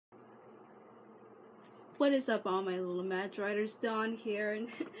What is up, all my little Match Riders? Dawn here, and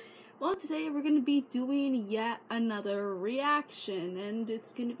well, today we're gonna be doing yet another reaction, and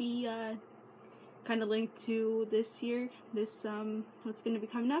it's gonna be kind of linked to this year, what's gonna be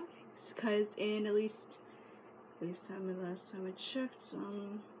coming up, because in at least last time I checked,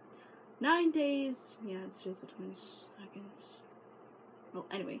 9 days. Yeah, it's just the 22nd. Well,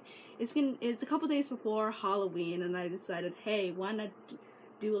 anyway, it's a couple days before Halloween, and I decided, hey, why not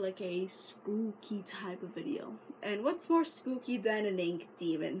do like a spooky type of video? And what's more spooky than an ink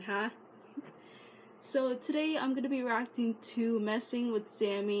demon, huh? So today I'm gonna be reacting to Messing with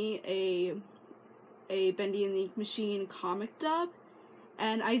Sammy, a Bendy and the Ink Machine comic dub.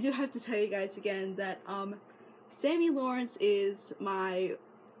 And I do have to tell you guys again that Sammy Lawrence is one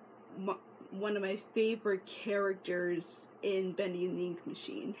of my favorite characters in Bendy and the Ink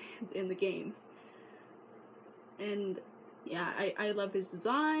Machine in the game. And yeah, I love his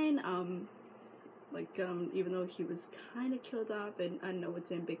design. Even though he was kind of killed off, and I know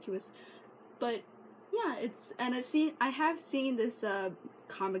it's ambiguous, but yeah, I have seen this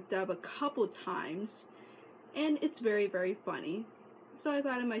comic dub a couple times, and it's very, very funny. So I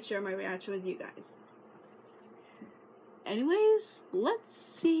thought I might share my reaction with you guys. Anyways, let's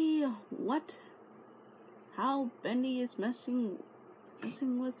see how Bendy is messing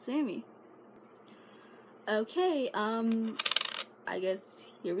with Sammy. Okay, I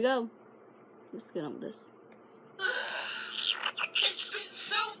guess here we go. Let's get on with this. It's been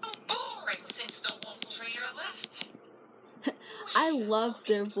so boring since the Wolf Trader left. I love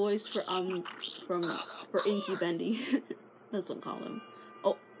their voice for Inky Bendy. That's what I'm calling him.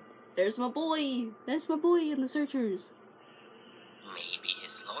 Oh, there's my boy. That's my boy in the searchers. Maybe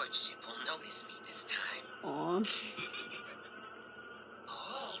his lordship will notice me this time. Aw.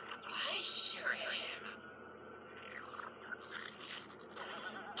 Oh, I sure am.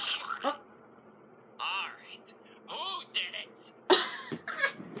 Alright, who did it?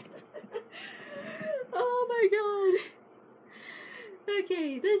 Oh my god.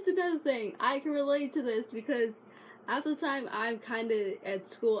 Okay, this is another thing. I can relate to this because half the time I'm kinda at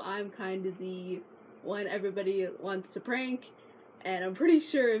school, I'm kinda the one everybody wants to prank. And I'm pretty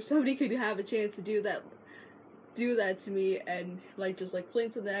sure if somebody could have a chance to do that to me and just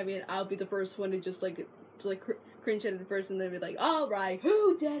point something at me, and I'll be the first one to just cringe at it first, and then be like, all right,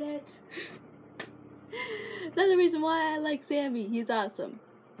 who did it? That's the reason why I like Sammy. He's awesome.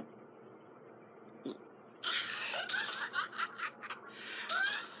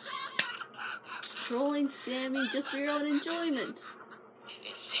 Trolling Sammy just for your own enjoyment.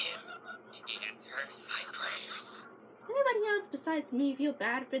 It's him. He has heard my prayers. Anybody else besides me feel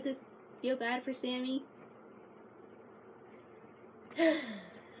bad for Sammy?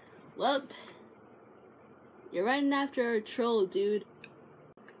 Well, you're running after a troll, dude.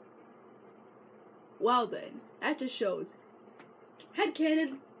 Well then, that just shows.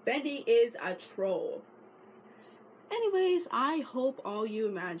 Headcannon, Bendy is a troll. Anyways, I hope all you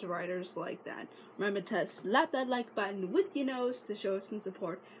Imagine Writers like that. Remember to slap that like button with your nose to show some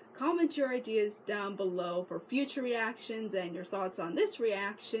support. Comment your ideas down below for future reactions and your thoughts on this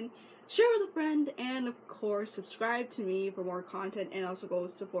reaction. Share with a friend, and of course, subscribe to me for more content, and also go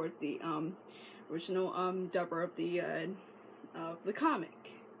support the original dubber of the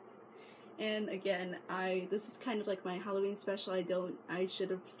comic. And again, this is kind of like my Halloween special. I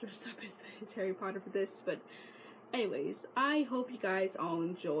should have dressed up as Harry Potter for this, but anyways, I hope you guys all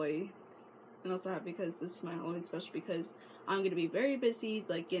enjoy. And also happy because this is my Halloween special, because I'm gonna be very busy,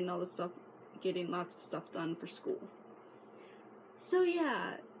 getting lots of stuff done for school. So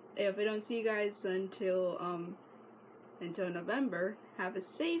yeah, if I don't see you guys until November, have a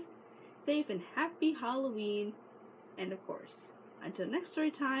safe and happy Halloween. And of course, until next story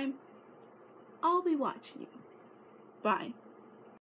time, I'll be watching you. Bye.